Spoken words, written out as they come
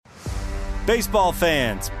Baseball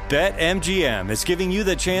fans, BetMGM is giving you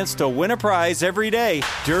the chance to win a prize every day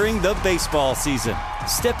during the baseball season.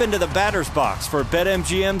 Step into the batter's box for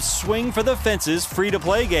BetMGM's Swing for the Fences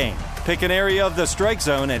free-to-play game. Pick an area of the strike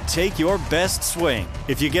zone and take your best swing.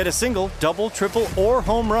 If you get a single, double, triple, or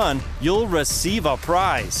home run, you'll receive a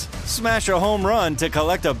prize. Smash a home run to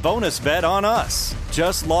collect a bonus bet on us.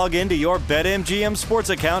 Just log into your BetMGM sports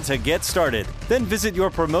account to get started. Then visit your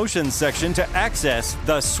promotions section to access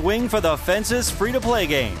the Swing for the Fences free-to-play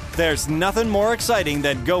game. There's nothing more exciting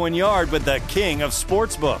than going yard with the king of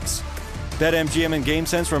sportsbooks. BetMGM and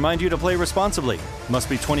GameSense remind you to play responsibly. Must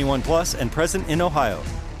be 21 plus and present in Ohio.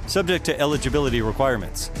 Subject to eligibility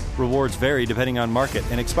requirements. Rewards vary depending on market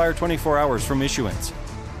and expire 24 hours from issuance.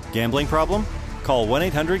 Gambling problem? Call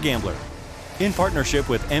 1-800-GAMBLER. In partnership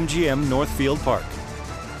with MGM Northfield Park.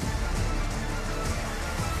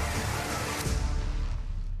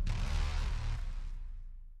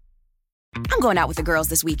 I'm going out with the girls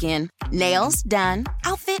this weekend. Nails done,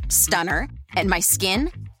 outfit stunner, and my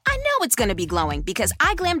skin? I know it's going to be glowing because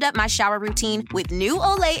I glammed up my shower routine with new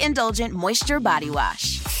Olay Indulgent Moisture Body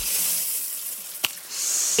Wash.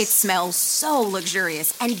 It smells so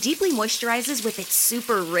luxurious and deeply moisturizes with its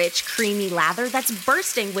super rich, creamy lather that's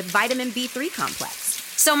bursting with vitamin B3 complex.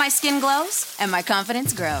 So my skin glows and my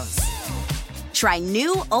confidence grows. Try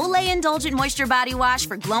new Olay Indulgent Moisture Body Wash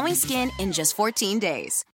for glowing skin in just 14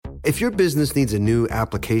 days. If your business needs a new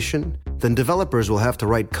application, then developers will have to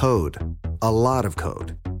write code. A lot of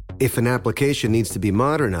code. If an application needs to be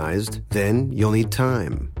modernized, then you'll need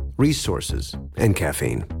time, resources, and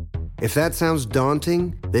caffeine. If that sounds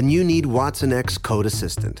daunting, then you need Watson X Code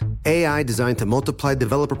Assistant. AI designed to multiply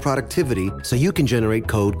developer productivity so you can generate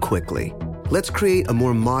code quickly. Let's create a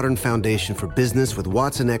more modern foundation for business with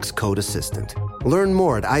Watson X Code Assistant. Learn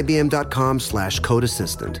more at ibm.com/code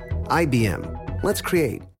assistant. IBM. Let's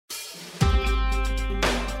create.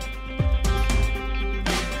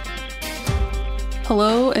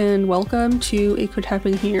 Hello and welcome to It Could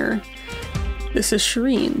Happen Here. This is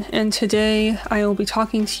Shireen, and today I will be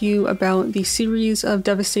talking to you about the series of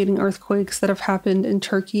devastating earthquakes that have happened in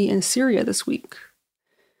Turkey and Syria this week.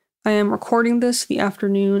 I am recording this the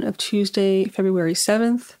afternoon of Tuesday, February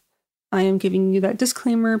 7th. I am giving you that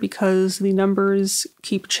disclaimer because the numbers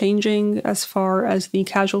keep changing as far as the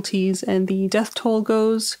casualties and the death toll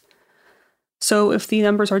goes. So if the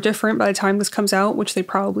numbers are different by the time this comes out, which they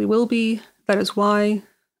probably will be, that is why.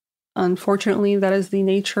 Unfortunately, that is the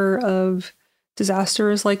nature of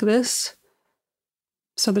disasters like this.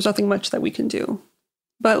 So there's nothing much that we can do.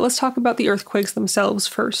 But let's talk about the earthquakes themselves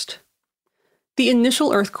first. The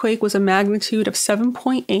initial earthquake was a magnitude of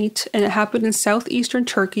 7.8, and it happened in southeastern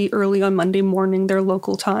Turkey early on Monday morning, their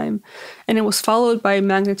local time. And it was followed by a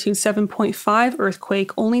magnitude 7.5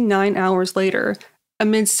 earthquake only 9 hours later,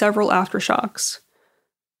 amid several aftershocks.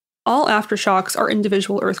 All aftershocks are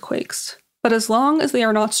individual earthquakes, but as long as they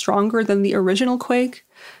are not stronger than the original quake,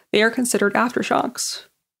 they are considered aftershocks.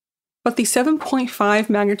 But the 7.5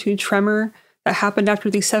 magnitude tremor that happened after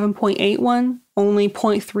the 7.8 one, only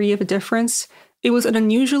 0.3 of a difference, it was an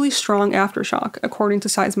unusually strong aftershock, according to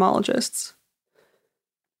seismologists.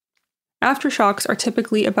 Aftershocks are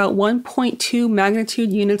typically about 1.2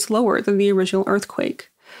 magnitude units lower than the original earthquake.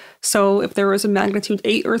 So if there was a magnitude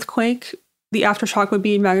 8 earthquake, the aftershock would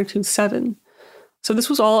be magnitude 7. So this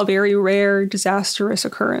was all a very rare, disastrous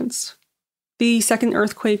occurrence. The second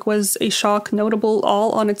earthquake was a shock notable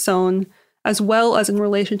all on its own, as well as in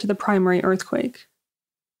relation to the primary earthquake.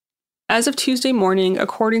 As of Tuesday morning,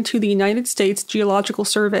 according to the United States Geological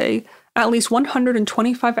Survey, at least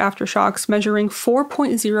 125 aftershocks measuring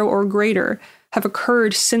 4.0 or greater have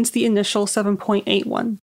occurred since the initial 7.8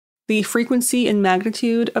 one. The frequency and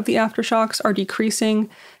magnitude of the aftershocks are decreasing,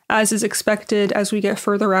 as is expected as we get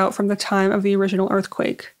further out from the time of the original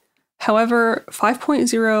earthquake. However,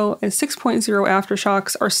 5.0 and 6.0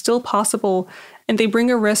 aftershocks are still possible, and they bring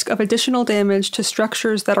a risk of additional damage to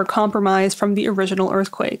structures that are compromised from the original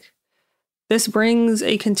earthquake. This brings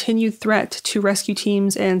a continued threat to rescue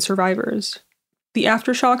teams and survivors. The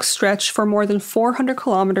aftershocks stretch for more than 400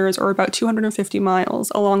 kilometers, or about 250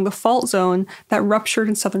 miles, along the fault zone that ruptured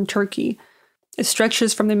in southern Turkey. It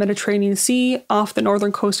stretches from the Mediterranean Sea off the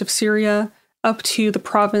northern coast of Syria up to the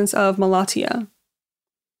province of Malatya.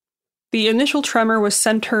 The initial tremor was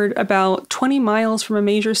centered about 20 miles from a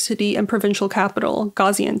major city and provincial capital,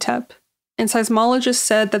 Gaziantep, and seismologists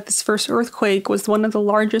said that this first earthquake was one of the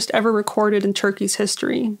largest ever recorded in Turkey's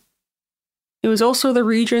history. It was also the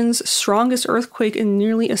region's strongest earthquake in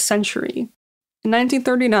nearly a century. In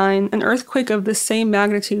 1939, an earthquake of this same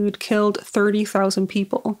magnitude killed 30,000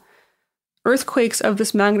 people. Earthquakes of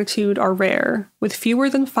this magnitude are rare, with fewer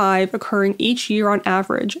than 5 occurring each year on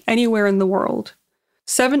average anywhere in the world.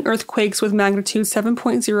 7 earthquakes with magnitude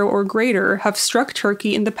 7.0 or greater have struck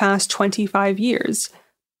Turkey in the past 25 years,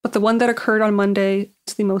 but the one that occurred on Monday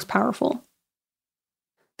is the most powerful.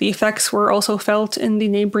 The effects were also felt in the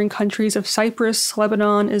neighboring countries of Cyprus,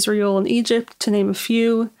 Lebanon, Israel, and Egypt, to name a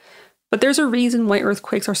few, but there's a reason why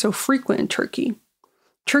earthquakes are so frequent in Turkey.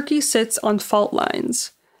 Turkey sits on fault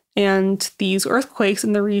lines, and these earthquakes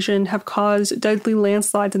in the region have caused deadly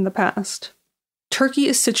landslides in the past. Turkey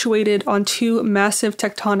is situated on 2 massive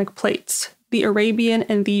tectonic plates, the Arabian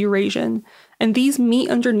and the Eurasian, and these meet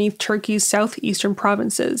underneath Turkey's southeastern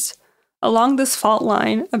provinces. Along this fault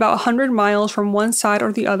line, about 100 miles from one side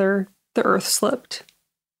or the other, the earth slipped.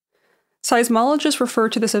 Seismologists refer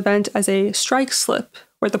to this event as a strike slip,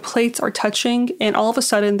 where the plates are touching and all of a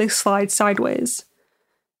sudden they slide sideways.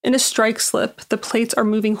 In a strike slip, the plates are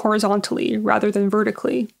moving horizontally rather than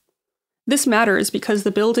vertically. This matters because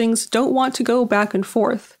the buildings don't want to go back and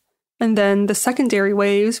forth, and then the secondary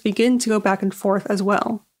waves begin to go back and forth as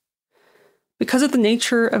well. Because of the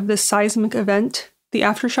nature of this seismic event, the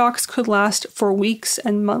aftershocks could last for weeks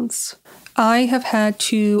and months. I have had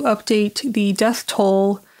to update the death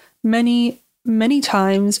toll many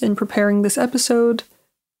times in preparing this episode.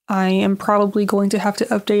 I am probably going to have to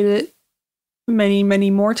update it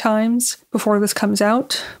many more times before this comes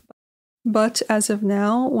out. But as of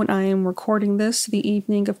now, when I am recording this the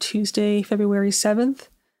evening of Tuesday, February 7th,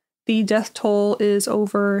 the death toll is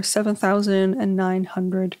over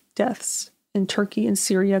 7,900 deaths in Turkey and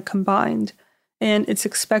Syria combined, and it's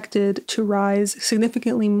expected to rise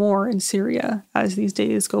significantly more in Syria as these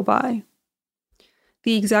days go by.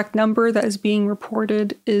 The exact number that is being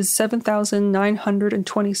reported is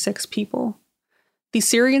 7,926 people. The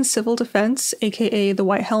Syrian Civil Defense, aka the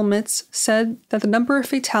White Helmets, said that the number of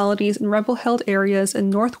fatalities in rebel-held areas in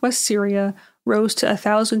northwest Syria rose to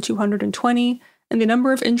 1,220, and the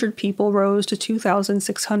number of injured people rose to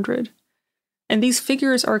 2,600. And these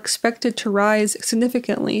figures are expected to rise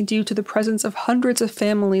significantly due to the presence of hundreds of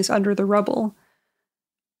families under the rubble.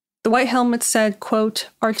 The White Helmets said, quote,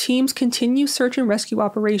 "Our teams continue search and rescue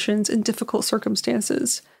operations in difficult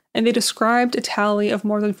circumstances," and they described a tally of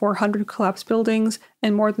more than 400 collapsed buildings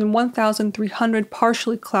and more than 1,300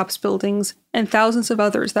 partially collapsed buildings and thousands of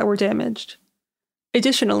others that were damaged.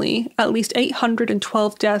 Additionally, at least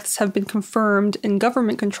 812 deaths have been confirmed in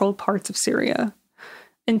government-controlled parts of Syria.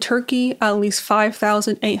 In Turkey, at least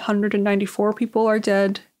 5,894 people are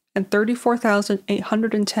dead and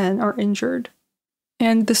 34,810 are injured.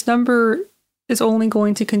 And this number is only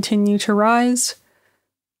going to continue to rise.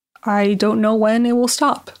 I don't know when it will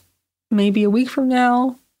stop. Maybe a week from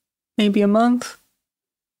now, maybe a month.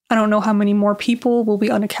 I don't know how many more people will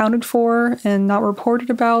be unaccounted for and not reported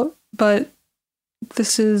about, but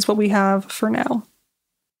this is what we have for now.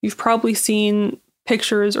 You've probably seen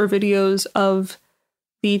pictures or videos of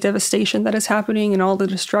the devastation that is happening and all the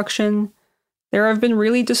destruction. There have been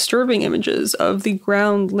really disturbing images of the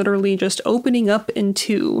ground literally just opening up in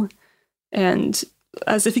two, and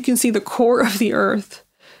as if you can see the core of the earth.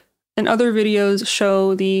 And other videos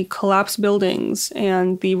show the collapsed buildings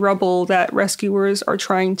and the rubble that rescuers are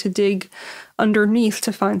trying to dig underneath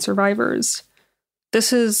to find survivors.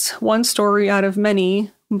 This is one story out of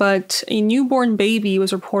many, but a newborn baby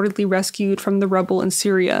was reportedly rescued from the rubble in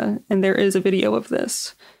Syria, and there is a video of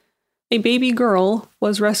this. A baby girl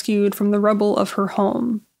was rescued from the rubble of her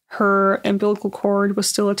home. Her umbilical cord was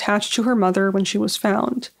still attached to her mother when she was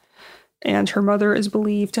found, and her mother is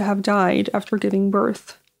believed to have died after giving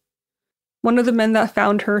birth. One of the men that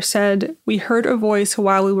found her said, "We heard a voice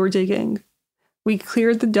while we were digging. We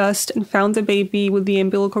cleared the dust and found the baby with the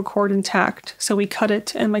umbilical cord intact, so we cut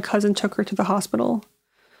it and my cousin took her to the hospital."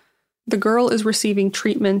 The girl is receiving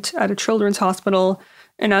treatment at a children's hospital,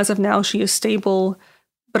 and as of now she is stable,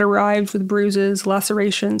 but arrived with bruises,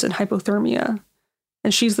 lacerations, and hypothermia.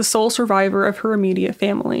 And she's the sole survivor of her immediate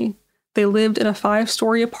family. They lived in a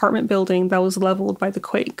 5-story apartment building that was leveled by the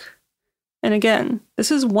quake. And again, this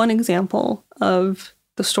is one example of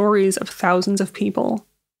the stories of thousands of people.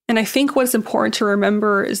 And I think what's important to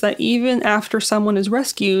remember is that even after someone is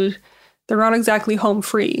rescued, they're not exactly home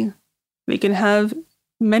free. They can have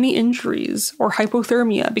many injuries or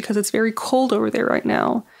hypothermia because it's very cold over there right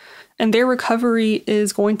now. And their recovery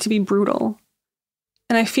is going to be brutal.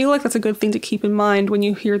 And I feel like that's a good thing to keep in mind when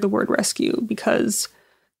you hear the word rescue, because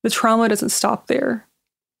the trauma doesn't stop there.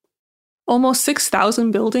 Almost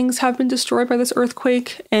 6,000 buildings have been destroyed by this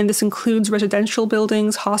earthquake, and this includes residential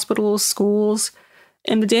buildings, hospitals, schools,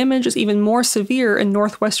 And the damage is even more severe in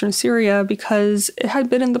northwestern Syria because it had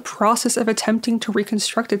been in the process of attempting to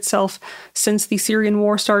reconstruct itself since the Syrian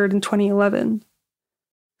war started in 2011.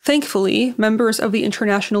 Thankfully, members of the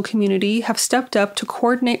international community have stepped up to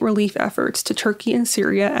coordinate relief efforts to Turkey and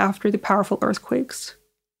Syria after the powerful earthquakes.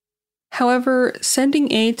 However,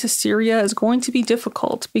 sending aid to Syria is going to be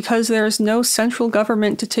difficult because there is no central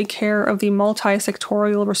government to take care of the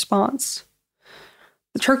multi-sectorial response.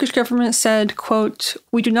 The Turkish government said, quote,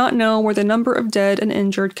 "We do not know where the number of dead and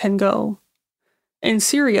injured can go." In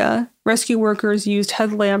Syria, rescue workers used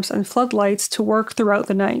headlamps and floodlights to work throughout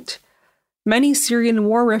the night. Many Syrian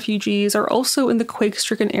war refugees are also in the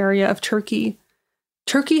quake-stricken area of Turkey.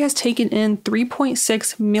 Turkey has taken in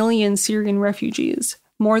 3.6 million Syrian refugees,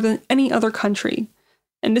 more than any other country.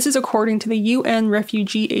 And this is according to the UN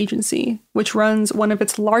Refugee Agency, which runs one of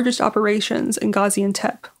its largest operations in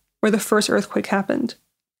Gaziantep, where the first earthquake happened.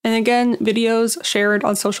 And again, videos shared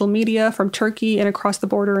on social media from Turkey and across the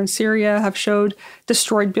border in Syria have showed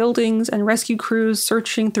destroyed buildings and rescue crews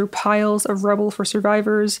searching through piles of rubble for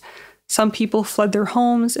survivors. Some people fled their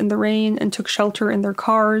homes in the rain and took shelter in their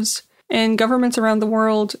cars. And governments around the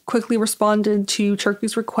world quickly responded to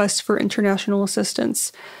Turkey's request for international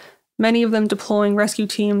assistance, many of them deploying rescue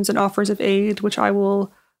teams and offers of aid, which I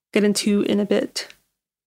will get into in a bit.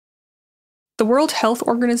 The World Health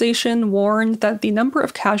Organization warned that the number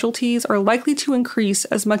of casualties are likely to increase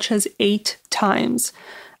as much as 8 times,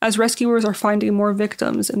 as rescuers are finding more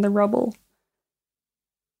victims in the rubble.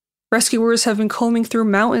 Rescuers have been combing through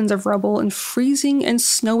mountains of rubble in freezing and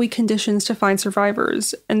snowy conditions to find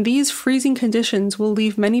survivors, and these freezing conditions will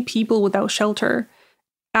leave many people without shelter,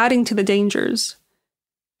 adding to the dangers.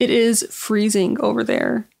 It is freezing over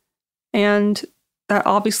there, and that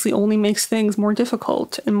obviously only makes things more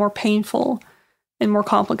difficult and more painful and more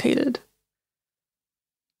complicated.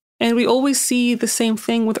 And we always see the same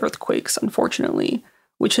thing with earthquakes, unfortunately,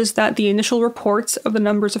 which is that the initial reports of the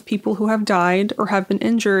numbers of people who have died or have been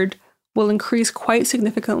injured will increase quite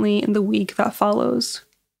significantly in the week that follows.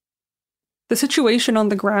 The situation on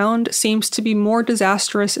the ground seems to be more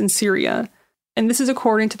disastrous in Syria, and this is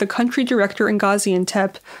according to the country director in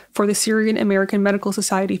Gaziantep for the Syrian American Medical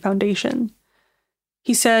Society Foundation.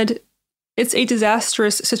 He said, "It's a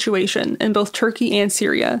disastrous situation in both Turkey and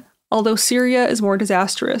Syria, although Syria is more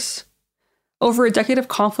disastrous. Over a decade of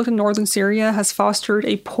conflict in northern Syria has fostered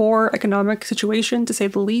a poor economic situation, to say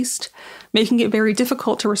the least, making it very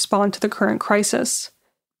difficult to respond to the current crisis.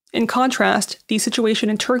 In contrast, the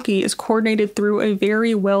situation in Turkey is coordinated through a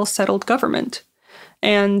very well-settled government.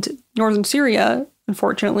 And northern Syria,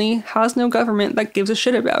 unfortunately, has no government that gives a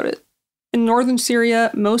shit about it. In northern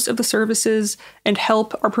Syria, most of the services and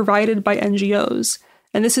help are provided by NGOs,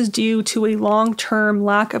 and this is due to a long-term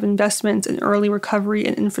lack of investments in early recovery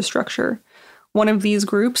and infrastructure. One of these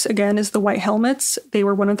groups, again, is the White Helmets. They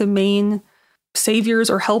were one of the main saviors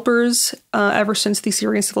or helpers ever since the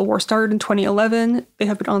Syrian civil war started in 2011. They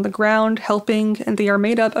have been on the ground helping, and they are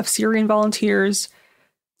made up of Syrian volunteers.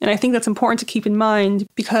 And I think that's important to keep in mind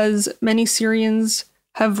because many Syrians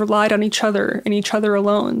have relied on each other and each other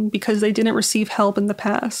alone because they didn't receive help in the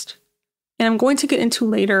past. And I'm going to get into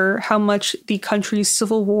later how much the country's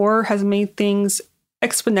civil war has made things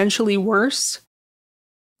exponentially worse.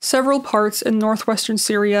 Several parts in northwestern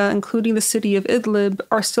Syria, including the city of Idlib,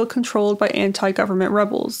 are still controlled by anti-government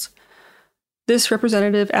rebels. This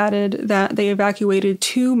representative added that they evacuated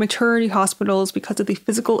 2 maternity hospitals because of the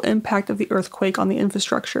physical impact of the earthquake on the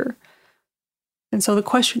infrastructure. And so the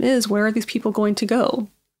question is, where are these people going to go?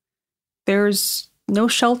 There's no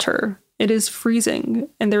shelter. It is freezing,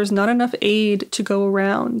 and there's not enough aid to go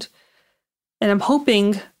around. And I'm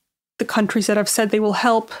hoping the countries that have said they will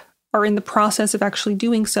help are in the process of actually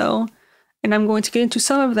doing so. And I'm going to get into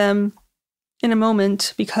some of them in a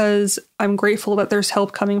moment because I'm grateful that there's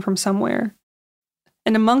help coming from somewhere.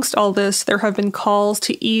 And amongst all this, there have been calls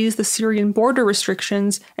to ease the Syrian border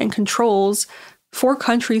restrictions and controls for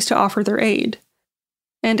countries to offer their aid.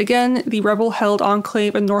 And again, the rebel-held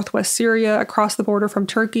enclave in northwest Syria across the border from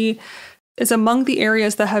Turkey is among the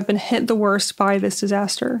areas that have been hit the worst by this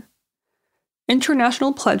disaster.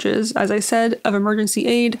 International pledges, as I said, of emergency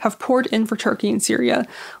aid have poured in for Turkey and Syria,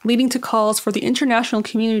 leading to calls for the international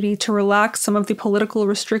community to relax some of the political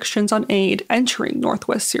restrictions on aid entering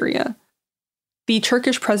northwest Syria. The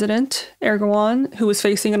Turkish president, Erdogan, who is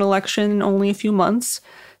facing an election in only a few months,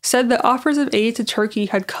 said that offers of aid to Turkey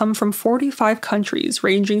had come from 45 countries,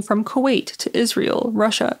 ranging from Kuwait to Israel,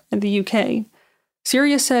 Russia, and the UK.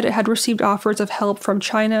 Syria said it had received offers of help from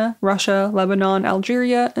China, Russia, Lebanon,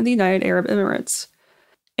 Algeria, and the United Arab Emirates.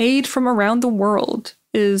 Aid from around the world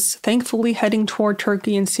is thankfully heading toward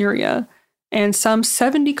Turkey and Syria, and some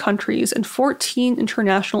 70 countries and 14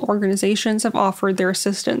 international organizations have offered their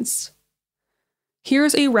assistance.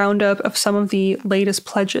 Here's a roundup of some of the latest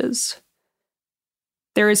pledges.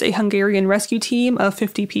 There is a Hungarian rescue team of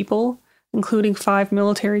 50 people, including 5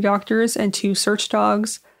 military doctors and 2 search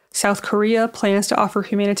dogs. South Korea plans to offer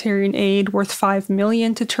humanitarian aid worth $5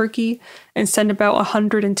 million to Turkey and send about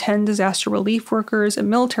 110 disaster relief workers and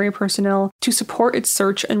military personnel to support its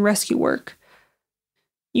search and rescue work.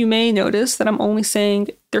 You may notice that I'm only saying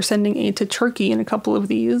they're sending aid to Turkey in a couple of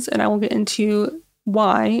these, and I will get into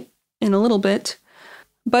why in a little bit.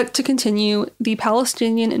 But to continue, the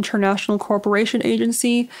Palestinian International Cooperation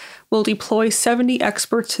Agency will deploy 70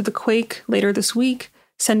 experts to the quake later this week,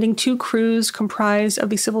 sending 2 crews comprised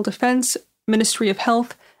of the Civil Defense, Ministry of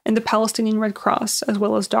Health, and the Palestinian Red Cross, as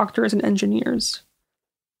well as doctors and engineers.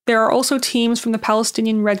 There are also teams from the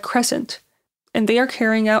Palestinian Red Crescent, and they are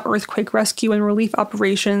carrying out earthquake rescue and relief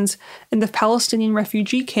operations in the Palestinian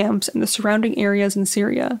refugee camps and the surrounding areas in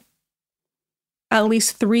Syria. At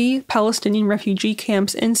least 3 Palestinian refugee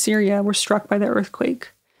camps in Syria were struck by the earthquake.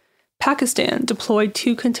 Pakistan deployed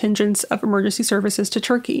 2 contingents of emergency services to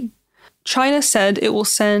Turkey. China said it will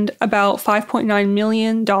send about $5.9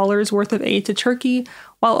 million worth of aid to Turkey,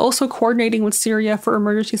 while also coordinating with Syria for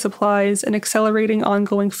emergency supplies and accelerating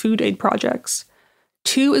ongoing food aid projects.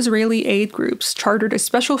 2 Israeli aid groups chartered a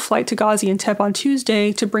special flight to Gaziantep on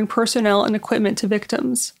Tuesday to bring personnel and equipment to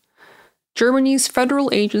victims. Germany's Federal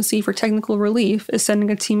Agency for Technical Relief is sending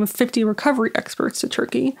a team of 50 recovery experts to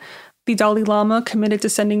Turkey. The Dalai Lama committed to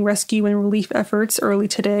sending rescue and relief efforts early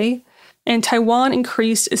today. And Taiwan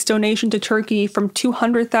increased its donation to Turkey from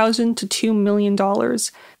 $200,000 to $2 million,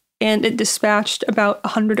 and it dispatched about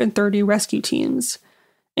 130 rescue teams.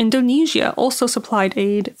 Indonesia also supplied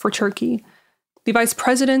aid for Turkey. The vice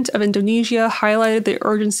president of Indonesia highlighted the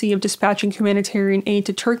urgency of dispatching humanitarian aid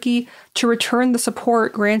to Turkey to return the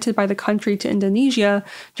support granted by the country to Indonesia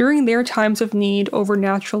during their times of need over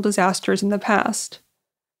natural disasters in the past.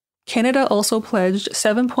 Canada also pledged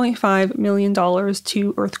 $7.5 million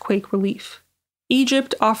to earthquake relief.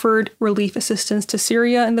 Egypt offered relief assistance to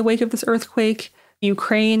Syria in the wake of this earthquake.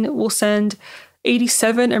 Ukraine will send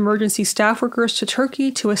 87 emergency staff workers to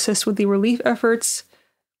Turkey to assist with the relief efforts.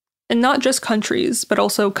 And not just countries, but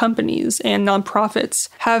also companies and nonprofits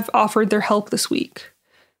have offered their help this week.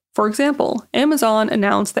 For example, Amazon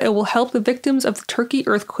announced that it will help the victims of the Turkey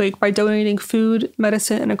earthquake by donating food,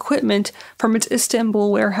 medicine, and equipment from its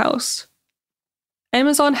Istanbul warehouse.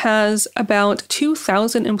 Amazon has about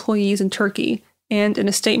 2,000 employees in Turkey, and in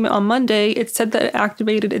a statement on Monday, it said that it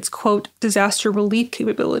activated its, quote, disaster relief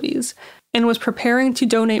capabilities, and was preparing to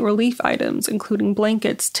donate relief items, including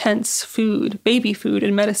blankets, tents, food, baby food,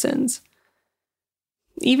 and medicines.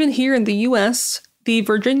 Even here in the U.S., the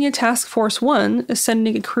Virginia Task Force 1 is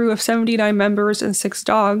sending a crew of 79 members and 6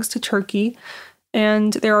 dogs to Turkey,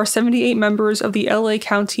 and there are 78 members of the LA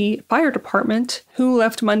County Fire Department who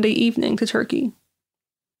left Monday evening to Turkey.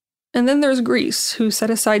 And then there's Greece, who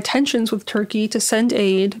set aside tensions with Turkey to send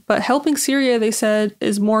aid, but helping Syria, they said,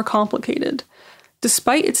 is more complicated.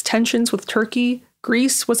 Despite its tensions with Turkey,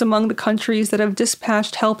 Greece was among the countries that have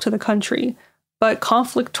dispatched help to the country, but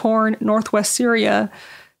conflict-torn northwest Syria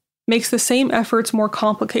makes the same efforts more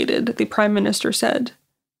complicated, the Prime Minister said.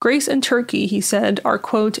 Greece and Turkey, he said, are,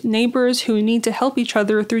 quote, neighbors who need to help each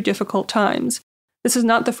other through difficult times. This is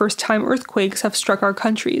not the first time earthquakes have struck our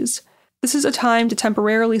countries. This is a time to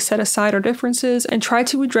temporarily set aside our differences and try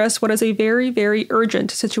to address what is a very, very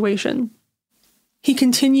urgent situation. He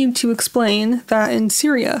continued to explain that in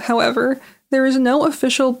Syria, however, there is no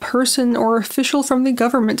official person or official from the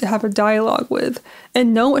government to have a dialogue with,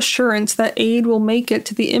 and no assurance that aid will make it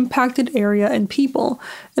to the impacted area and people,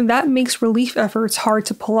 and that makes relief efforts hard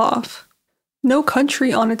to pull off. No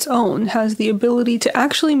country on its own has the ability to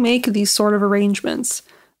actually make these sort of arrangements.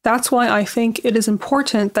 That's why I think it is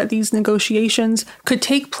important that these negotiations could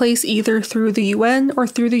take place either through the UN or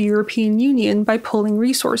through the European Union by pooling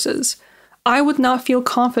resources. I would not feel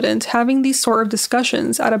confident having these sort of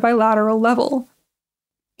discussions at a bilateral level.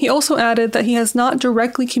 He also added that he has not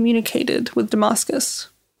directly communicated with Damascus.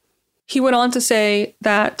 He went on to say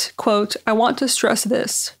that, quote, I want to stress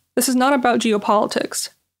this. This is not about geopolitics.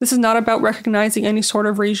 This is not about recognizing any sort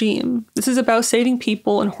of regime. This is about saving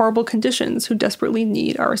people in horrible conditions who desperately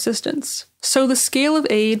need our assistance. So the scale of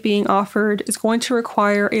aid being offered is going to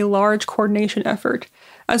require a large coordination effort,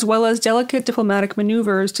 as well as delicate diplomatic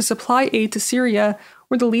maneuvers to supply aid to Syria,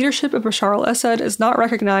 where the leadership of Bashar al-Assad is not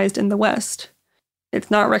recognized in the West. It's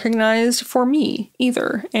not recognized for me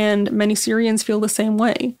either, and many Syrians feel the same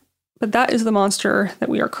way. But that is the monster that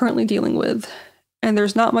we are currently dealing with, and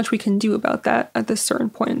there's not much we can do about that at this certain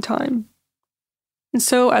point in time. And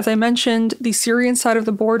so, as I mentioned, the Syrian side of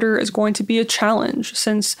the border is going to be a challenge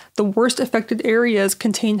since the worst affected areas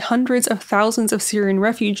contain hundreds of thousands of Syrian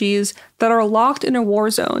refugees that are locked in a war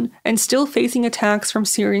zone and still facing attacks from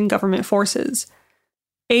Syrian government forces.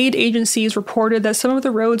 Aid agencies reported that some of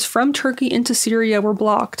the roads from Turkey into Syria were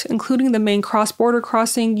blocked, including the main cross-border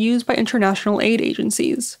crossing used by international aid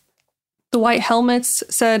agencies. The White Helmets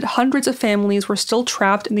said hundreds of families were still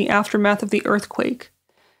trapped in the aftermath of the earthquake.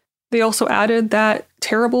 They also added that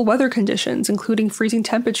terrible weather conditions, including freezing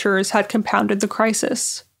temperatures, had compounded the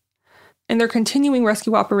crisis. And they're continuing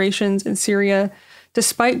rescue operations in Syria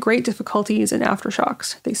despite great difficulties and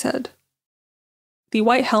aftershocks, they said. The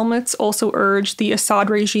White Helmets also urged the Assad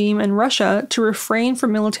regime and Russia to refrain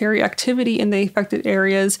from military activity in the affected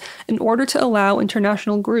areas in order to allow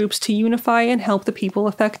international groups to unify and help the people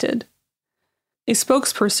affected. A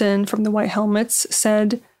spokesperson from the White Helmets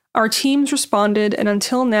said, "Our teams responded, and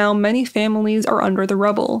until now, many families are under the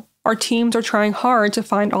rubble. Our teams are trying hard to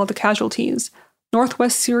find all the casualties.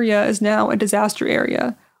 Northwest Syria is now a disaster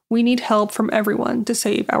area. We need help from everyone to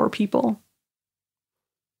save our people."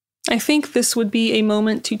 I think this would be a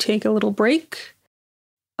moment to take a little break.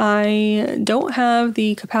 I don't have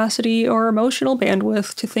the capacity or emotional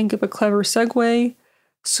bandwidth to think of a clever segue,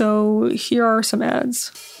 so here are some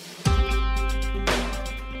ads.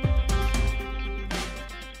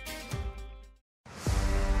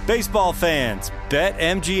 Baseball fans,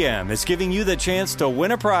 BetMGM is giving you the chance to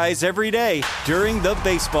win a prize every day during the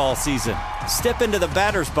baseball season. Step into the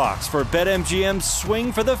batter's box for BetMGM's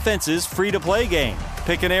Swing for the Fences free-to-play game.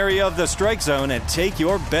 Pick an area of the strike zone and take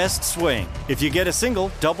your best swing. If you get a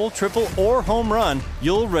single, double, triple, or home run,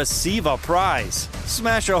 you'll receive a prize.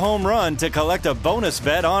 Smash a home run to collect a bonus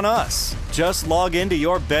bet on us. Just log into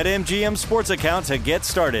your BetMGM sports account to get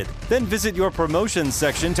started. Then visit your promotions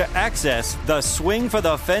section to access the Swing for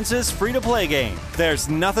the Fences free-to-play game. There's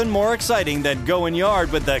nothing more exciting than going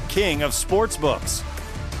yard with the king of sportsbooks.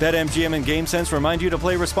 BetMGM and GameSense remind you to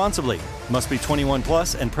play responsibly. Must be 21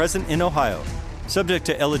 plus and present in Ohio. Subject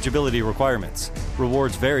to eligibility requirements.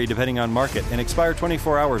 Rewards vary depending on market and expire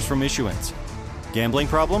 24 hours from issuance. Gambling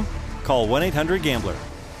problem? Call 1-800-GAMBLER.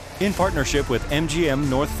 In partnership with MGM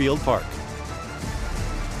Northfield Park.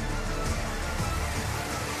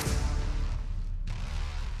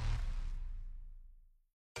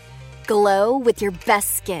 Glow with your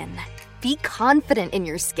best skin. Be confident in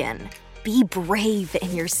your skin. Be brave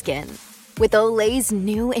in your skin. With Olay's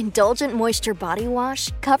new Indulgent Moisture Body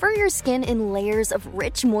Wash, cover your skin in layers of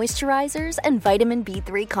rich moisturizers and vitamin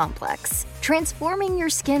B3 complex, transforming your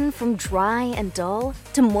skin from dry and dull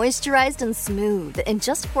to moisturized and smooth in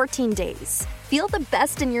just 14 days. Feel the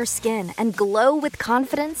best in your skin and glow with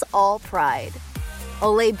confidence, all pride.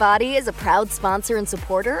 Olay Body is a proud sponsor and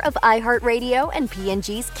supporter of iHeartRadio and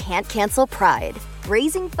P&G's Can't Cancel Pride,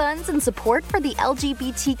 raising funds and support for the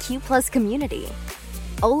LGBTQ+ community.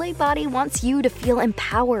 Olay Body wants you to feel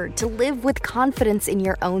empowered to live with confidence in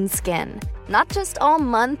your own skin. Not just all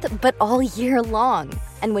month, but all year long.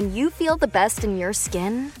 And when you feel the best in your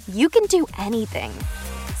skin, you can do anything.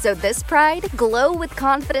 So this Pride, glow with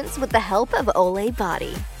confidence with the help of Olay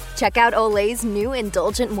Body. Check out Olay's new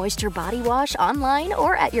Indulgent Moisture Body Wash online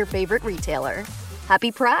or at your favorite retailer.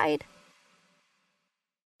 Happy Pride!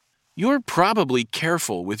 You're probably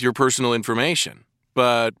careful with your personal information.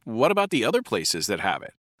 But what about the other places that have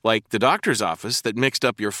it? Like the doctor's office that mixed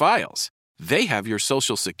up your files. They have your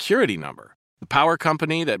social security number. The power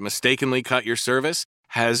company that mistakenly cut your service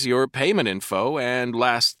has your payment info and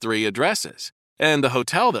last 3 addresses. And the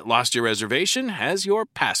hotel that lost your reservation has your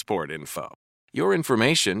passport info. Your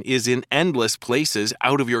information is in endless places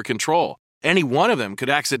out of your control. Any one of them could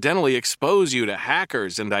accidentally expose you to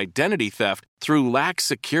hackers and identity theft through lax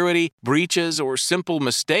security, breaches, or simple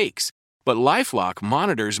mistakes. But LifeLock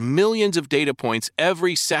monitors millions of data points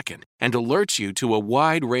every second and alerts you to a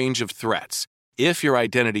wide range of threats. If your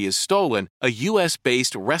identity is stolen, a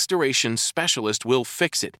U.S.-based restoration specialist will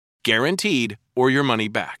fix it, guaranteed, or your money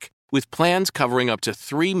back, with plans covering up to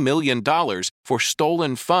 $3 million for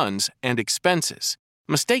stolen funds and expenses.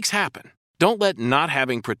 Mistakes happen. Don't let not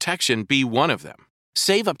having protection be one of them.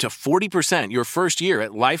 Save up to 40% your first year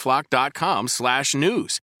at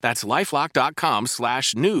LifeLock.com/news. That's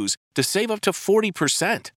LifeLock.com/news to save up to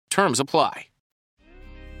 40%. Terms apply.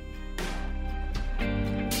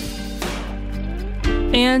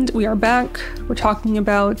 And we are back. We're talking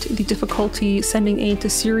about the difficulty sending aid to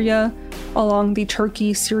Syria along the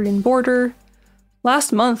Turkey-Syrian border.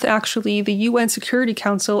 Last month, actually, the UN Security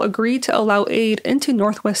Council agreed to allow aid into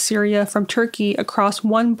northwest Syria from Turkey across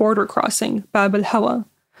one border crossing, Bab al-Hawa.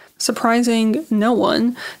 Surprising no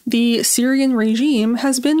one, the Syrian regime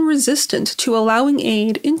has been resistant to allowing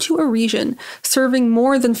aid into a region serving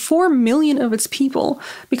more than 4 million of its people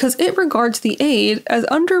because it regards the aid as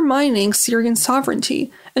undermining Syrian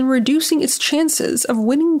sovereignty and reducing its chances of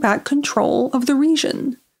winning back control of the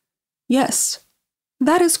region. Yes,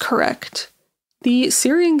 that is correct. The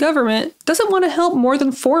Syrian government doesn't want to help more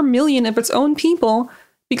than 4 million of its own people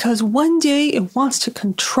because one day it wants to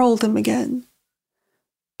control them again.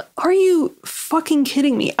 Are you fucking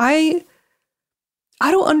kidding me? I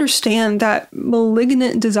don't understand that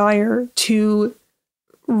malignant desire to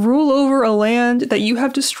rule over a land that you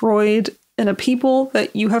have destroyed and a people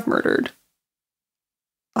that you have murdered.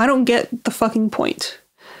 I don't get the fucking point.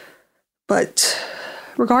 But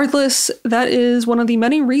regardless, that is one of the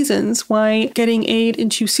many reasons why getting aid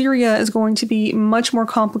into Syria is going to be much more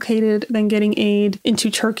complicated than getting aid into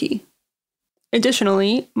Turkey.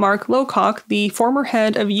 Additionally, Mark Lowcock, the former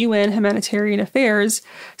head of UN Humanitarian Affairs,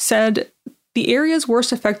 said the areas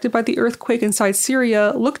worst affected by the earthquake inside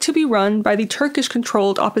Syria look to be run by the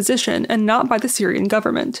Turkish-controlled opposition and not by the Syrian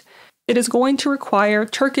government. It is going to require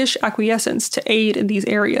Turkish acquiescence to aid in these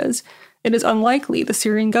areas. It is unlikely the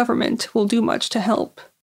Syrian government will do much to help.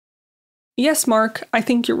 Yes, Mark, I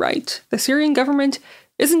think you're right. The Syrian government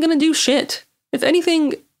isn't going to do shit. If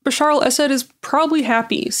anything, Bashar al-Assad is probably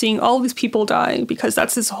happy seeing all these people die because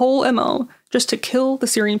that's his whole MO, just to kill the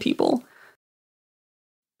Syrian people.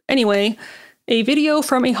 Anyway, a video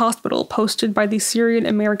from a hospital posted by the Syrian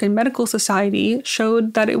American Medical Society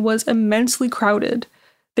showed that it was immensely crowded.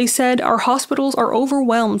 They said, "Our hospitals are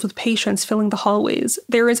overwhelmed with patients filling the hallways.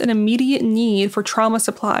 There is an immediate need for trauma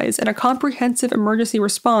supplies and a comprehensive emergency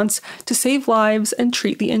response to save lives and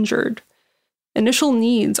treat the injured. Initial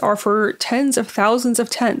needs are for tens of thousands of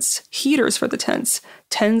tents, heaters for the tents,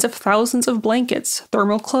 tens of thousands of blankets,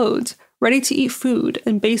 thermal clothes, ready-to-eat food,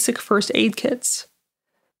 and basic first aid kits."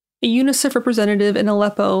 A UNICEF representative in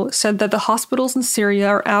Aleppo said that the hospitals in Syria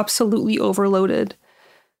are absolutely overloaded.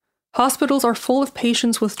 Hospitals are full of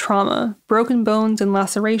patients with trauma, broken bones, and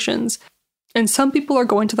lacerations, and some people are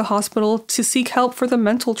going to the hospital to seek help for the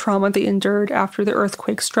mental trauma they endured after the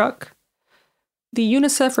earthquake struck. The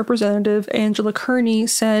UNICEF representative, Angela Kearney,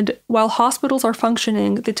 said, "While hospitals are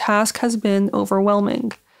functioning, the task has been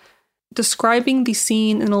overwhelming." Describing the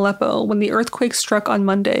scene in Aleppo when the earthquake struck on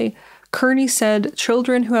Monday, Kearney said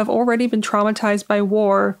children who have already been traumatized by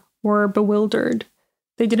war were bewildered.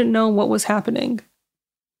 They didn't know what was happening.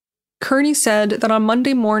 Kearney said that on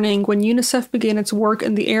Monday morning, when UNICEF began its work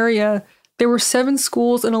in the area, there were 7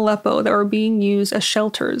 schools in Aleppo that were being used as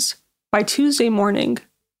shelters. By Tuesday morning,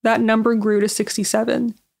 that number grew to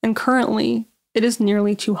 67, and currently, it is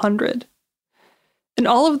nearly 200. In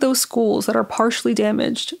all of those schools that are partially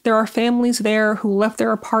damaged, there are families there who left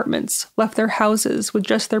their apartments, left their houses with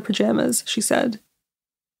just their pajamas, she said.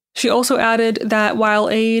 She also added that while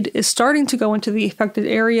aid is starting to go into the affected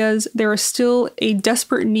areas, there is still a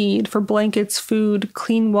desperate need for blankets, food,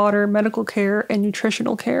 clean water, medical care, and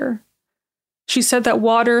nutritional care. She said that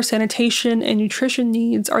water, sanitation, and nutrition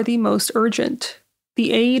needs are the most urgent.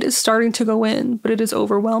 The aid is starting to go in, but it is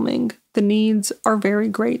overwhelming. The needs are very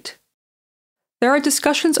great. There are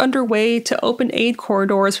discussions underway to open aid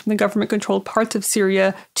corridors from the government-controlled parts of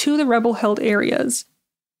Syria to the rebel-held areas.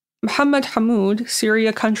 Mohammed Hamoud,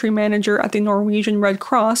 Syria country manager at the Norwegian Red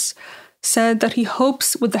Cross, said that he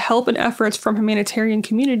hopes with the help and efforts from humanitarian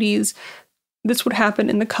communities, this would happen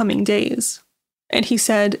in the coming days. And he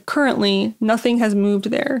said, currently, nothing has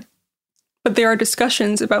moved there. But there are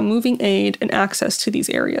discussions about moving aid and access to these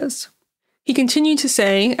areas. He continued to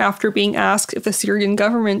say, after being asked if the Syrian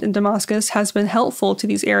government in Damascus has been helpful to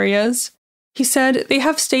these areas, he said they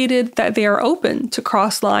have stated that they are open to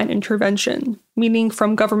cross-line intervention, meaning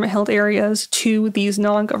from government-held areas to these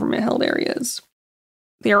non-government-held areas.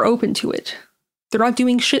 They are open to it. They're not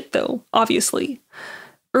doing shit, though, obviously.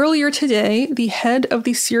 Earlier today, the head of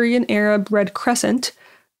the Syrian Arab Red Crescent,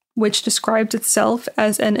 which describes itself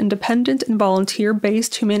as an independent and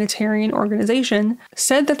volunteer-based humanitarian organization,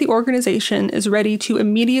 said that the organization is ready to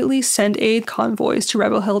immediately send aid convoys to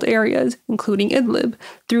rebel-held areas, including Idlib,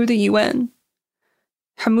 through the UN.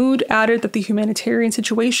 Hamoud added that the humanitarian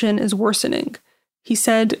situation is worsening. He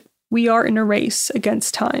said, "We are in a race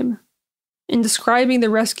against time." In describing the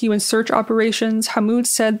rescue and search operations, Hamoud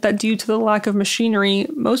said that due to the lack of machinery,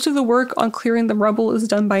 most of the work on clearing the rubble is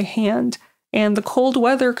done by hand, and the cold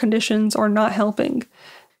weather conditions are not helping.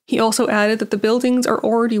 He also added that the buildings are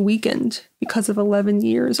already weakened because of 11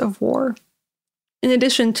 years of war. In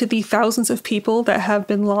addition to the thousands of people that have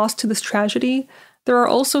been lost to this tragedy, there are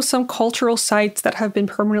also some cultural sites that have been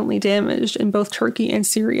permanently damaged in both Turkey and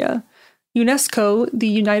Syria. UNESCO, the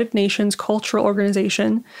United Nations Cultural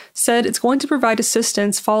Organization, said it's going to provide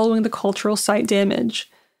assistance following the cultural site damage.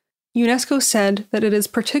 UNESCO said that it is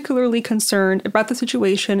particularly concerned about the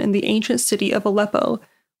situation in the ancient city of Aleppo,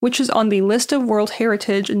 which is on the list of World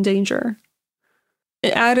Heritage in danger.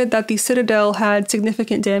 It added that the citadel had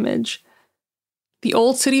significant damage. The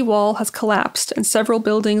old city wall has collapsed and several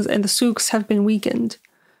buildings and the souks have been weakened.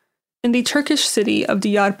 In the Turkish city of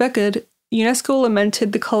Diyarbakir, UNESCO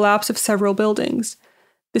lamented the collapse of several buildings.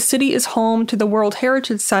 The city is home to the World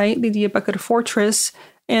Heritage Site, the Diyarbakir Fortress,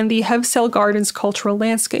 and the Hevsel Gardens cultural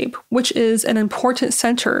landscape, which is an important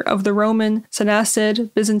center of the Roman,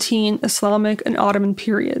 Sassanid, Byzantine, Islamic, and Ottoman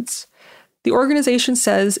periods. The organization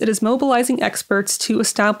says it is mobilizing experts to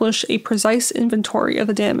establish a precise inventory of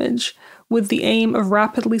the damage, with the aim of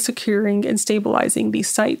rapidly securing and stabilizing these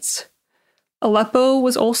sites. Aleppo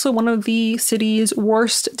was also one of the cities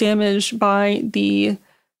worst damaged by the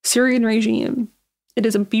Syrian regime. It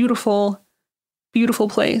is a beautiful, beautiful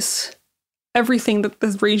place. Everything that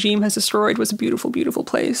the regime has destroyed was a beautiful, beautiful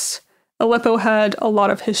place. Aleppo had a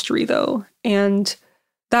lot of history, though, and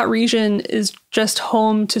that region is just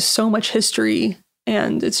home to so much history,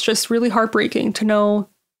 and it's just really heartbreaking to know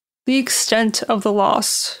the extent of the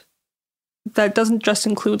loss that doesn't just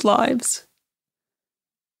include lives.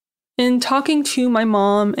 In talking to my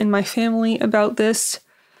mom and my family about this,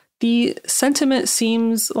 the sentiment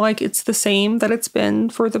seems like it's the same that it's been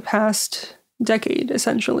for the past decade,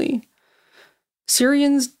 essentially.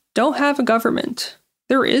 Syrians don't have a government.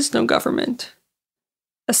 There is no government.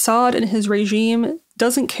 Assad and his regime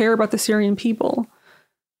doesn't care about the Syrian people.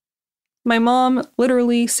 My mom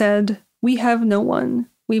literally said, "We have no one.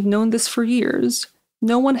 We've known this for years.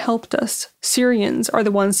 No one helped us. Syrians are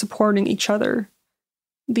the ones supporting each other."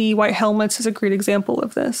 The White Helmets is a great example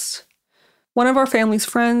of this. One of our family's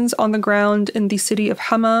friends on the ground in the city of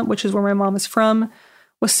Hama, which is where my mom is from,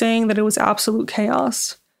 was saying that it was absolute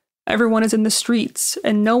chaos. Everyone is in the streets,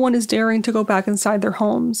 and no one is daring to go back inside their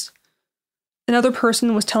homes. Another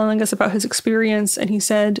person was telling us about his experience, and he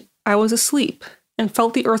said, "I was asleep and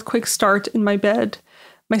felt the earthquake start in my bed.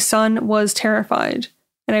 My son was terrified,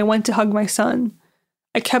 and I went to hug my son.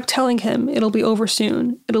 I kept telling him, it'll be over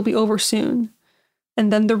soon, it'll be over soon.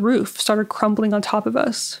 And then the roof started crumbling on top of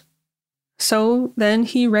us." So then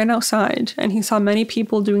he ran outside, and he saw many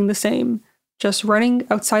people doing the same, just running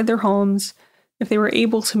outside their homes, if they were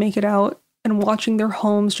able to make it out, and watching their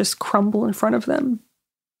homes just crumble in front of them.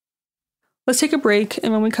 Let's take a break,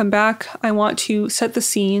 and when we come back, I want to set the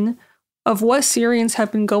scene of what Syrians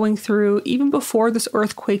have been going through even before this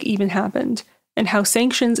earthquake even happened, and how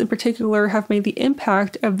sanctions in particular have made the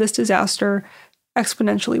impact of this disaster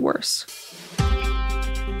exponentially worse.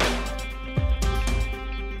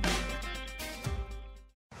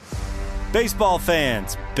 Baseball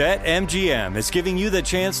fans, BetMGM is giving you the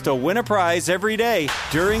chance to win a prize every day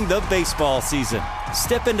during the baseball season.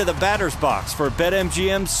 Step into the batter's box for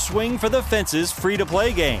BetMGM's Swing for the Fences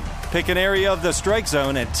free-to-play game. Pick an area of the strike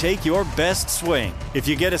zone and take your best swing. If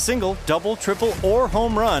you get a single, double, triple, or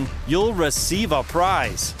home run, you'll receive a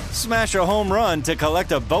prize. Smash a home run to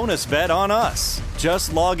collect a bonus bet on us.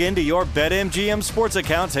 Just log into your BetMGM sports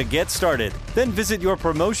account to get started. Then visit your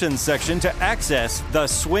promotions section to access the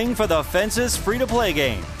Swing for the Fences free-to-play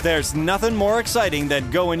game. There's nothing more exciting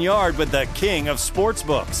than going yard with the king of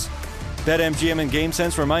sportsbooks. BetMGM and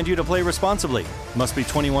GameSense remind you to play responsibly. Must be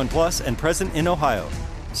 21 plus and present in Ohio.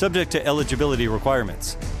 Subject to eligibility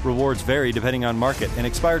requirements. Rewards vary depending on market and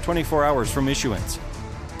expire 24 hours from issuance.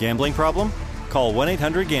 Gambling problem? Call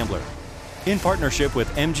 1-800-GAMBLER. In partnership with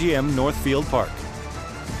MGM Northfield Park.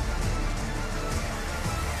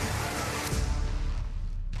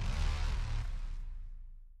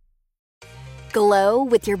 Glow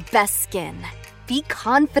with your best skin. Be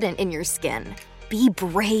confident in your skin. Be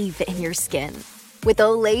brave in your skin. With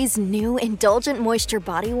Olay's new Indulgent Moisture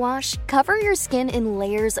Body Wash, cover your skin in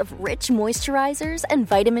layers of rich moisturizers and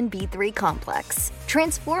vitamin B3 complex,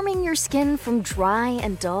 transforming your skin from dry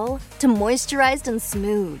and dull to moisturized and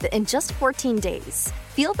smooth in just 14 days.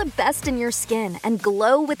 Feel the best in your skin and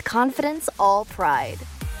glow with confidence, all pride.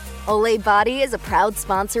 Olay Body is a proud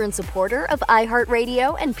sponsor and supporter of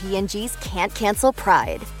iHeartRadio and P&G's Can't Cancel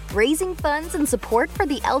Pride, raising funds and support for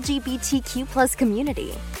the LGBTQ+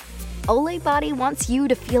 community. Olay Body wants you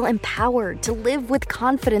to feel empowered to live with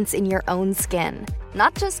confidence in your own skin.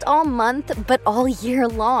 Not just all month, but all year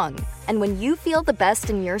long. And when you feel the best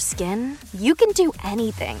in your skin, you can do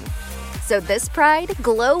anything. So this Pride,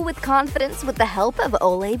 glow with confidence with the help of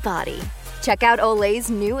Olay Body. Check out Olay's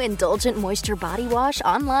new Indulgent Moisture Body Wash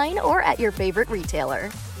online or at your favorite retailer.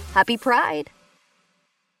 Happy Pride!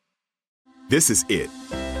 This is it.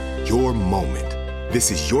 your moment.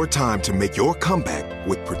 This is your time to make your comeback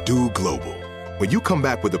with Purdue Global. When you come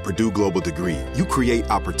back with a Purdue Global degree, you create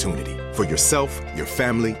opportunity for yourself, your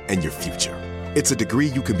family, and your future. It's a degree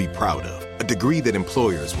you can be proud of, a degree that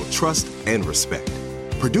employers will trust and respect.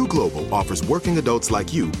 Purdue Global offers working adults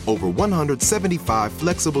like you over 175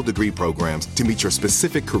 flexible degree programs to meet your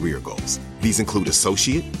specific career goals. These include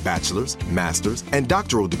associate, bachelor's, master's, and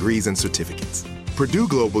doctoral degrees and certificates. Purdue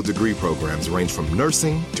Global degree programs range from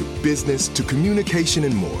nursing to business to communication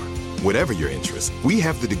and more. Whatever your interest, we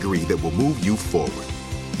have the degree that will move you forward.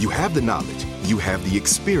 You have the knowledge, you have the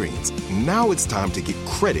experience. Now it's time to get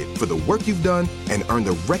credit for the work you've done and earn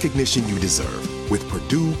the recognition you deserve with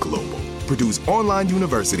Purdue Global, Purdue's online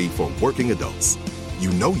university for working adults.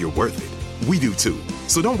 You know you're worth it. We do too.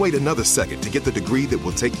 So don't wait another second to get the degree that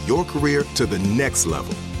will take your career to the next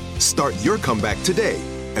level. Start your comeback today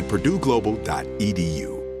at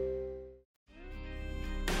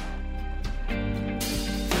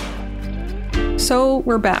purdueglobal.edu. So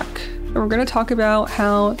we're back, and we're going to talk about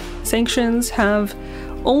how sanctions have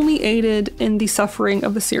only aided in the suffering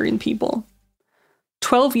of the Syrian people.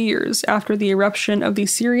 12 years after the eruption of the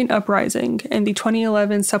Syrian uprising and the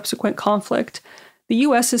 2011 subsequent conflict, the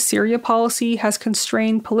U.S.'s Syria policy has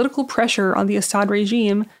constrained political pressure on the Assad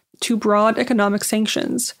regime to broad economic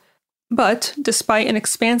sanctions. But despite an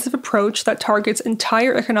expansive approach that targets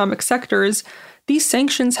entire economic sectors, these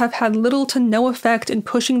sanctions have had little to no effect in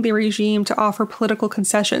pushing the regime to offer political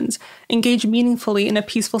concessions, engage meaningfully in a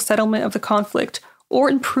peaceful settlement of the conflict, or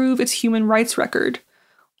improve its human rights record.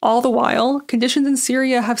 All the while, conditions in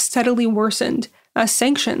Syria have steadily worsened, as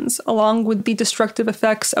sanctions, along with the destructive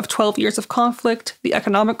effects of 12 years of conflict, the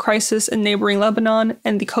economic crisis in neighboring Lebanon,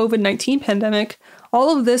 and the COVID-19 pandemic,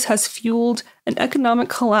 all of this has fueled an economic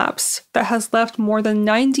collapse that has left more than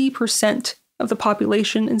 90% of the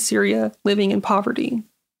population in Syria living in poverty.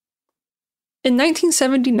 In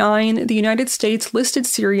 1979, the United States listed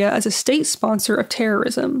Syria as a state sponsor of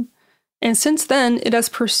terrorism, and since then it has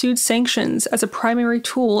pursued sanctions as a primary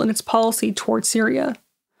tool in its policy toward Syria.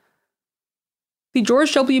 The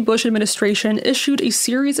George W. Bush administration issued a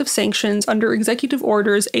series of sanctions under executive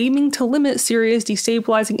orders aiming to limit Syria's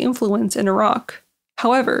destabilizing influence in Iraq.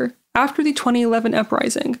 However, after the 2011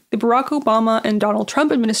 uprising, the Barack Obama and Donald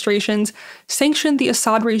Trump administrations sanctioned the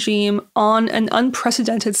Assad regime on an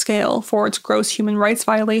unprecedented scale for its gross human rights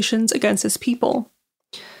violations against its people.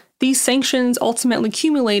 These sanctions ultimately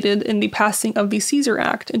culminated in the passing of the Caesar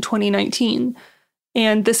Act in 2019,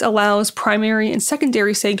 and this allows primary and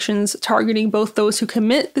secondary sanctions targeting both those who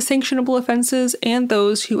commit the sanctionable offenses and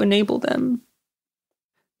those who enable them.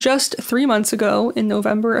 Just 3 months ago, in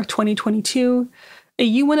November of 2022, a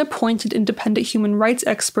UN-appointed independent human rights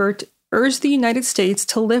expert urged the United States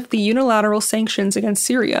to lift the unilateral sanctions against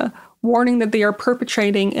Syria, warning that they are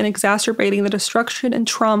perpetrating and exacerbating the destruction and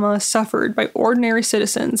trauma suffered by ordinary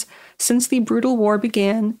citizens since the brutal war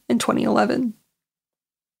began in 2011.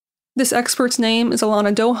 This expert's name is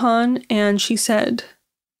Alana Dohan, and she said,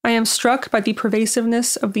 "I am struck by the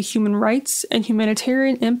pervasiveness of the human rights and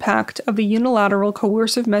humanitarian impact of the unilateral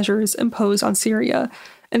coercive measures imposed on Syria,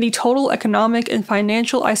 and the total economic and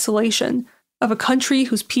financial isolation of a country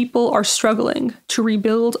whose people are struggling to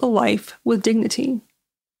rebuild a life with dignity."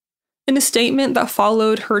 In a statement that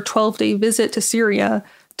followed her 12-day visit to Syria,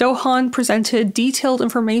 Dohan presented detailed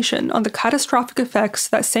information on the catastrophic effects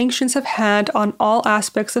that sanctions have had on all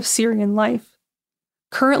aspects of Syrian life.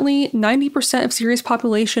 Currently, 90% of Syria's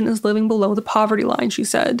population is living below the poverty line, she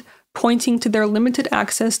said, pointing to their limited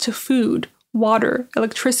access to food, water,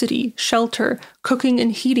 electricity, shelter, cooking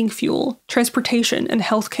and heating fuel, transportation, and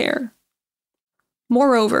healthcare.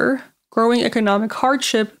 Moreover, growing economic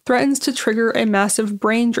hardship threatens to trigger a massive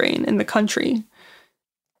brain drain in the country.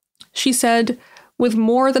 She said, with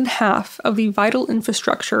more than half of the vital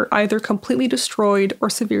infrastructure either completely destroyed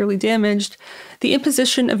or severely damaged, the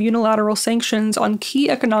imposition of unilateral sanctions on key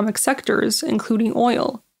economic sectors, including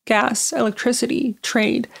oil, gas, electricity,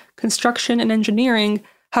 trade, construction, and engineering,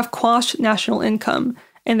 have quashed national income,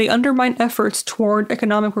 and they undermine efforts toward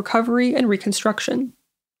economic recovery and reconstruction.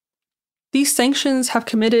 These sanctions have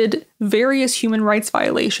committed various human rights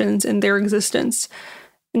violations in their existence,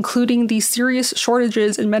 including the serious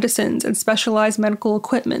shortages in medicines and specialized medical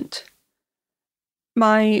equipment.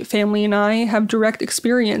 My family and I have direct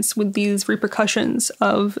experience with these repercussions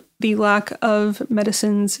of the lack of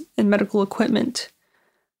medicines and medical equipment.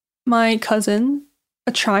 My cousin,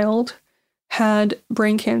 a child, had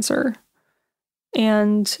brain cancer,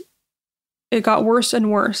 and it got worse and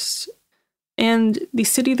worse. And the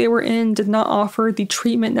city they were in did not offer the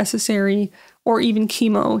treatment necessary or even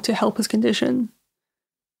chemo to help his condition.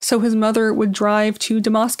 So his mother would drive to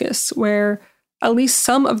Damascus, where at least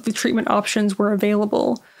some of the treatment options were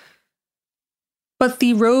available. But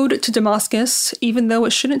the road to Damascus, even though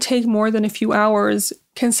it shouldn't take more than a few hours,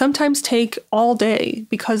 can sometimes take all day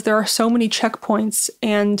because there are so many checkpoints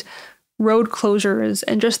and road closures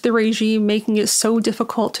and just the regime making it so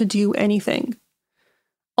difficult to do anything.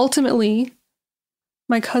 Ultimately,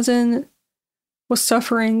 my cousin was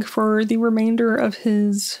suffering for the remainder of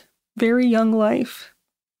his very young life,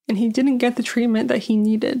 and he didn't get the treatment that he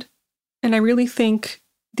needed. And I really think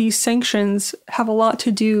these sanctions have a lot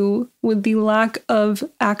to do with the lack of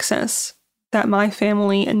access that my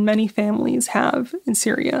family and many families have in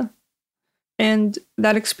Syria. And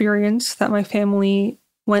that experience that my family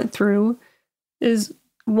went through is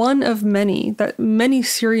one of many that many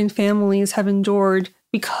Syrian families have endured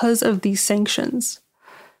because of these sanctions.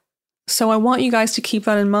 So I want you guys to keep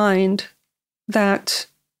that in mind, that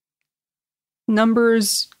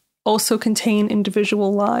numbers also contain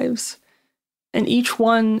individual lives, and each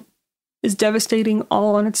one is devastating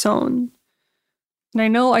all on its own. And I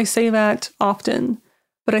know I say that often,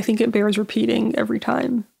 but I think it bears repeating every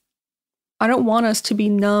time. I don't want us to be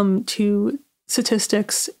numb to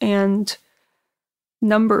statistics and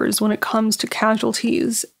numbers when it comes to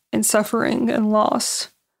casualties and suffering and loss.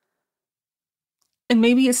 And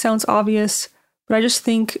maybe it sounds obvious, but I just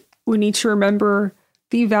think we need to remember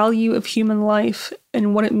the value of human life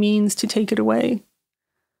and what it means to take it away.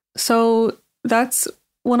 So that's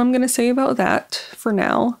what I'm going to say about that for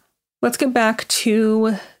now. Let's get back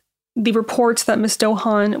to the reports that Ms.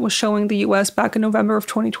 Dohan was showing the US back in November of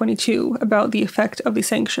 2022 about the effect of the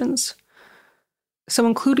sanctions. So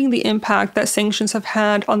including the impact that sanctions have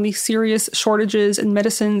had on the serious shortages in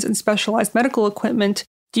medicines and specialized medical equipment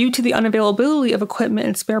due to the unavailability of equipment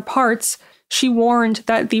and spare parts, she warned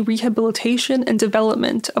that the rehabilitation and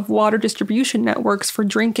development of water distribution networks for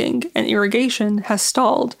drinking and irrigation has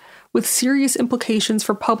stalled, with serious implications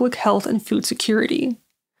for public health and food security.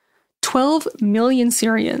 12 million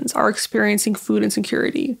Syrians are experiencing food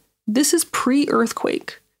insecurity. This is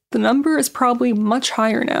pre-earthquake. The number is probably much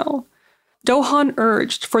higher now. Dohan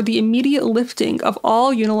urged for the immediate lifting of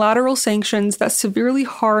all unilateral sanctions that severely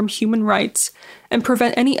harm human rights and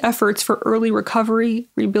prevent any efforts for early recovery,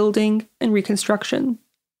 rebuilding, and reconstruction.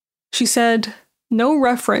 She said, "No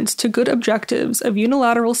reference to good objectives of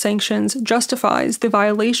unilateral sanctions justifies the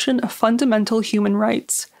violation of fundamental human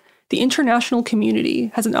rights. The international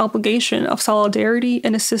community has an obligation of solidarity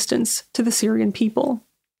and assistance to the Syrian people."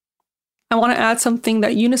 I want to add something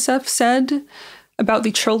that UNICEF said about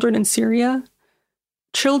the children in Syria.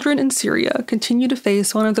 Children in Syria continue to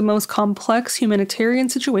face one of the most complex humanitarian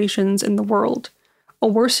situations in the world: a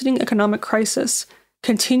worsening economic crisis,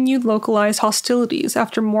 continued localized hostilities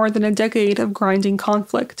after more than a decade of grinding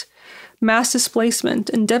conflict, mass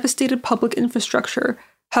displacement, and devastated public infrastructure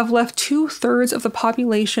have left 2/3 of the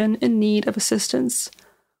population in need of assistance.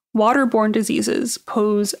 Waterborne diseases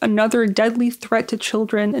pose another deadly threat to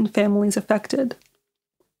children and families affected.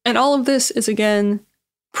 And all of this is, again,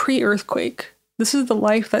 pre-earthquake. This is the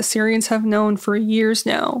life that Syrians have known for years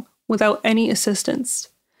now, without any assistance.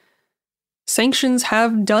 Sanctions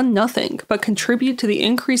have done nothing but contribute to the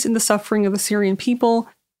increase in the suffering of the Syrian people,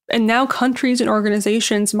 and now countries and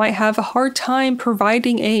organizations might have a hard time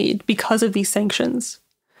providing aid because of these sanctions.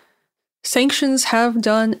 Sanctions have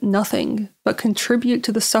done nothing but contribute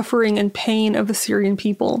to the suffering and pain of the Syrian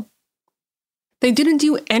people. They didn't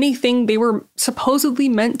do anything they were supposedly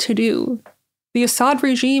meant to do. The Assad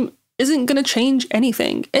regime isn't going to change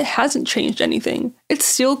anything. It hasn't changed anything. It's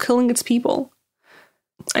still killing its people.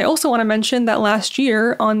 I also want to mention that last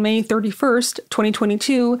year, on May 31st,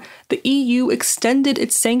 2022, the EU extended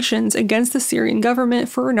its sanctions against the Syrian government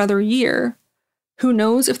for another year. Who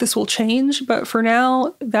knows if this will change, but for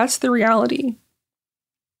now, that's the reality.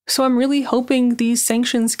 So I'm really hoping these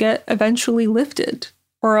sanctions get eventually lifted,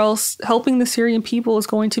 or else helping the Syrian people is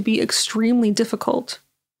going to be extremely difficult.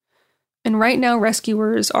 And right now,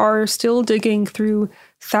 rescuers are still digging through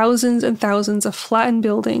thousands and thousands of flattened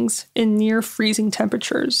buildings in near freezing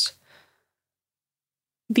temperatures.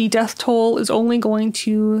 The death toll is only going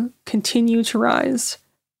to continue to rise,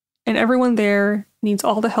 and everyone there needs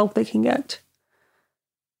all the help they can get.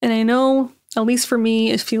 And I know, at least for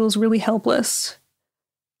me, it feels really helpless.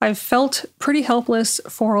 I've felt pretty helpless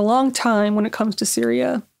for a long time when it comes to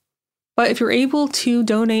Syria. But if you're able to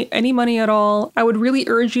donate any money at all, I would really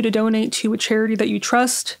urge you to donate to a charity that you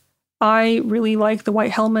trust. I really like the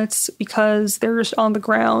White Helmets because they're just on the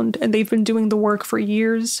ground and they've been doing the work for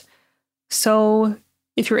years. So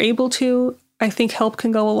if you're able to, I think help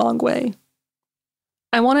can go a long way.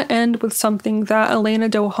 I want to end with something that Elena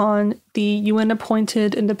Dohan, the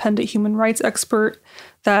UN-appointed independent human rights expert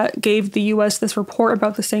that gave the U.S. this report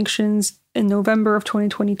about the sanctions in November of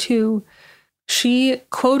 2022, she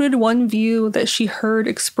quoted one view that she heard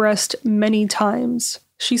expressed many times.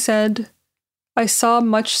 She said, "I saw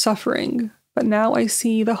much suffering, but now I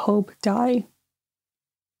see the hope die."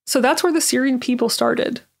 So that's where the Syrian people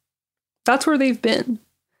started. That's where they've been.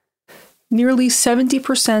 Nearly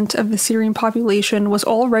 70% of the Syrian population was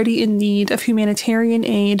already in need of humanitarian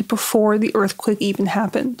aid before the earthquake even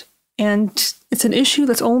happened. And it's an issue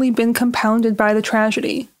that's only been compounded by the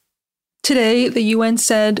tragedy. Today, the UN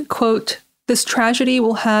said, quote, "This tragedy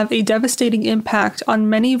will have a devastating impact on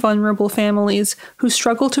many vulnerable families who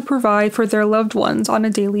struggle to provide for their loved ones on a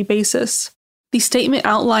daily basis." The statement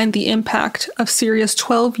outlined the impact of Syria's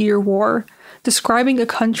 12-year war, describing a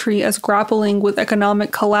country as grappling with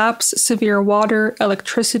economic collapse, severe water,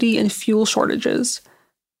 electricity, and fuel shortages.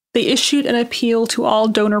 They issued an appeal to all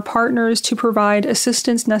donor partners to provide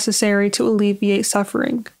assistance necessary to alleviate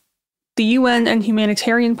suffering. The UN and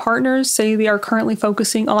humanitarian partners say they are currently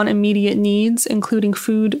focusing on immediate needs, including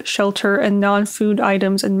food, shelter, and non-food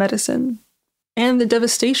items and medicine. And the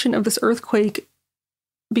devastation of this earthquake,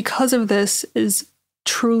 because of this, is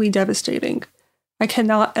truly devastating. I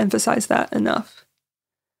cannot emphasize that enough.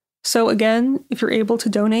 So again, if you're able to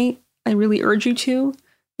donate, I really urge you to.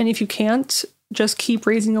 And if you can't, just keep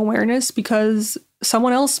raising awareness because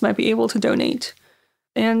someone else might be able to donate.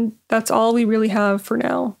 And that's all we really have for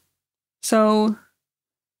now. So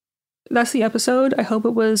that's the episode. I hope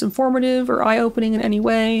it was informative or eye-opening in any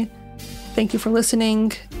way. Thank you for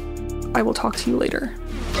listening. I will talk to you later.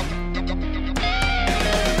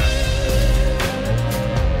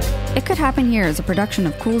 It Could Happen Here is a production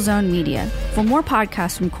of Cool Zone Media. For more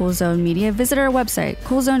podcasts from Cool Zone Media, visit our website,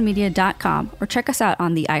 coolzonemedia.com, or check us out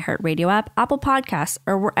on the iHeartRadio app, Apple Podcasts,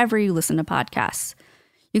 or wherever you listen to podcasts.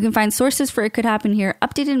 You can find sources for It Could Happen Here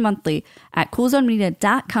updated monthly at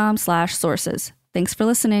coolzonemedia.com/sources. Thanks for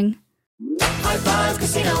listening. High Five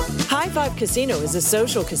Casino. High Five Casino is a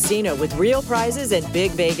social casino with real prizes and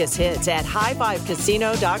big Vegas hits at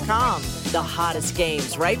highfivecasino.com. The hottest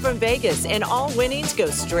games right from Vegas, and all winnings go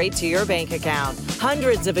straight to your bank account.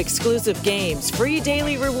 Hundreds of exclusive games, free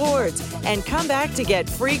daily rewards, and come back to get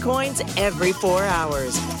free coins every 4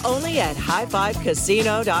 hours. Only at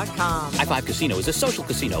highfivecasino.com. High Five Casino is a social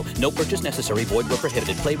casino. No purchase necessary. Void where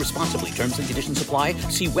prohibited. Play responsibly. Terms and conditions apply.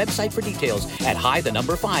 See website for details at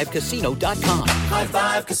high5casino.com. High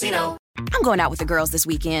Five Casino. I'm going out with the girls this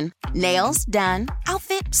weekend. Nails done,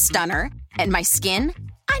 outfit stunner, and my skin,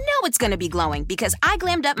 I know it's going to be glowing because I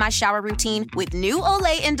glammed up my shower routine with new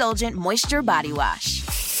Olay Indulgent Moisture Body Wash.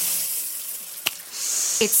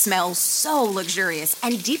 It smells so luxurious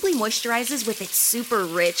and deeply moisturizes with its super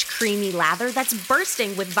rich, creamy lather that's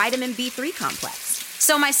bursting with vitamin B3 complex.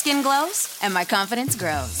 So my skin glows and my confidence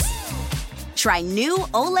grows. Try new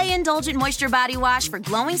Olay Indulgent Moisture Body Wash for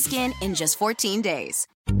glowing skin in just 14 days.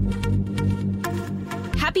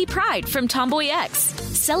 Happy Pride from Tomboy X,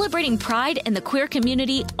 celebrating pride in the queer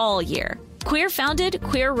community all year. Queer founded,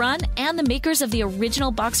 queer run, and the makers of the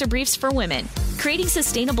original boxer briefs for women, creating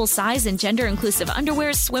sustainable size and gender inclusive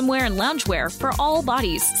underwear, swimwear, and loungewear for all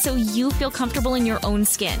bodies so you feel comfortable in your own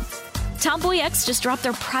skin. Tomboy X just dropped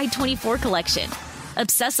their Pride 24 collection.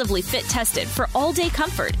 Obsessively fit tested for all day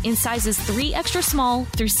comfort in sizes 3 extra small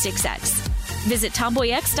through 6X. Visit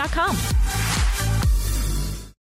tomboyx.com.